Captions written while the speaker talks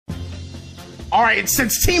Alright,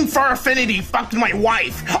 since Team Fur Affinity fucked my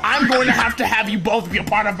wife, I'm going to have you both be a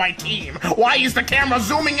part of my team. Why is the camera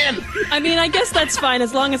zooming in? I mean, I guess that's fine.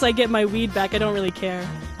 As long as I get my weed back, I don't really care.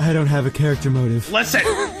 I don't have a character motive. Listen,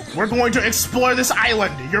 we're going to explore this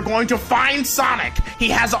island. You're going to find Sonic. He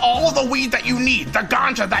has all of the weed that you need. The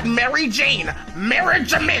ganja, that Mary Jane,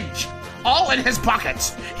 marriage image, all in his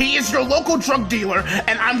pockets. He is your local drug dealer,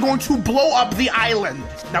 and I'm going to blow up the island.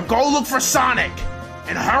 Now go look for Sonic,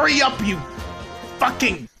 and hurry up, you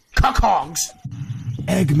fucking cuckhogs.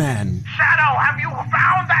 Eggman. Shadow, have you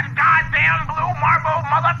found that goddamn blue marble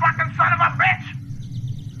motherfucking son of a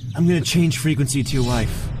bitch? I'm gonna change frequency to your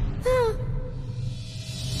wife.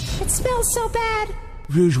 It smells so bad.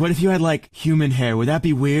 Rouge, what if you had, like, human hair? Would that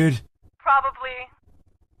be weird? Probably.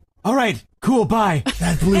 Alright, cool, bye.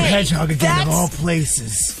 That blue hedgehog again of all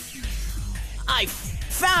places. I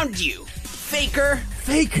found you, faker.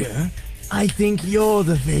 Faker? I think you're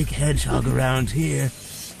the fake hedgehog around here.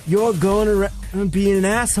 You're going around being an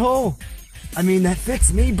asshole? I mean, that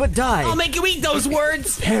fits me, but die. I'll make you eat those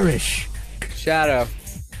words. Perish. Shadow.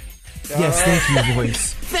 Yes, thank you,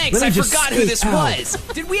 voice. Thanks, I forgot who this was.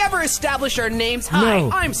 Did we ever establish our names? Hi,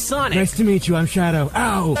 No. I'm Sonic. Nice to meet you, I'm Shadow.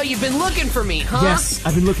 Ow! So you've been looking for me, huh? Yes,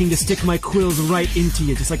 I've been looking to stick my quills right into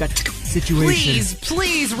you, just like a situation.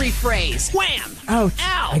 Please rephrase. Wham! Ouch!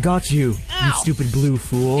 Ow! I got you, you Ow! stupid blue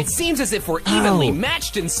fool. It seems as if we're evenly Ow.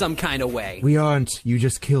 matched in some kind of way. We aren't. You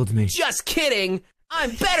just killed me. Just kidding.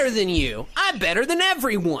 I'm better than you. I'm better than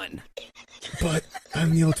everyone. But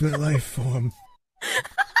I'm the ultimate life form.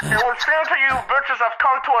 It would seem to you bitches have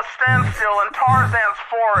come to a standstill in Tarzan's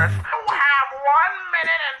forest. You have 1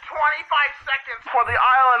 minute and 25 seconds before the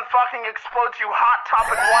island fucking explodes, you hot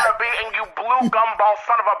topic wannabe and you blue gumball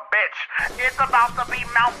son of a bitch. It's about to be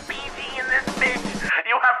Mount Fiji in this bitch.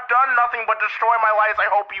 You have done nothing but destroy my life. I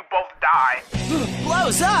hope you both die.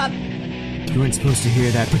 Blows up? You weren't supposed to hear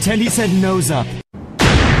that. Pretend he said nose up.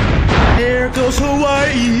 There goes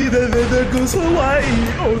Hawaii, there goes Hawaii,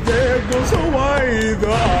 oh there goes Hawaii, the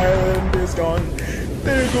island is gone.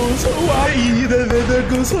 There goes Hawaii, there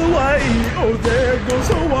goes Hawaii, oh there goes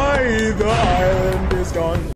Hawaii, the island is gone.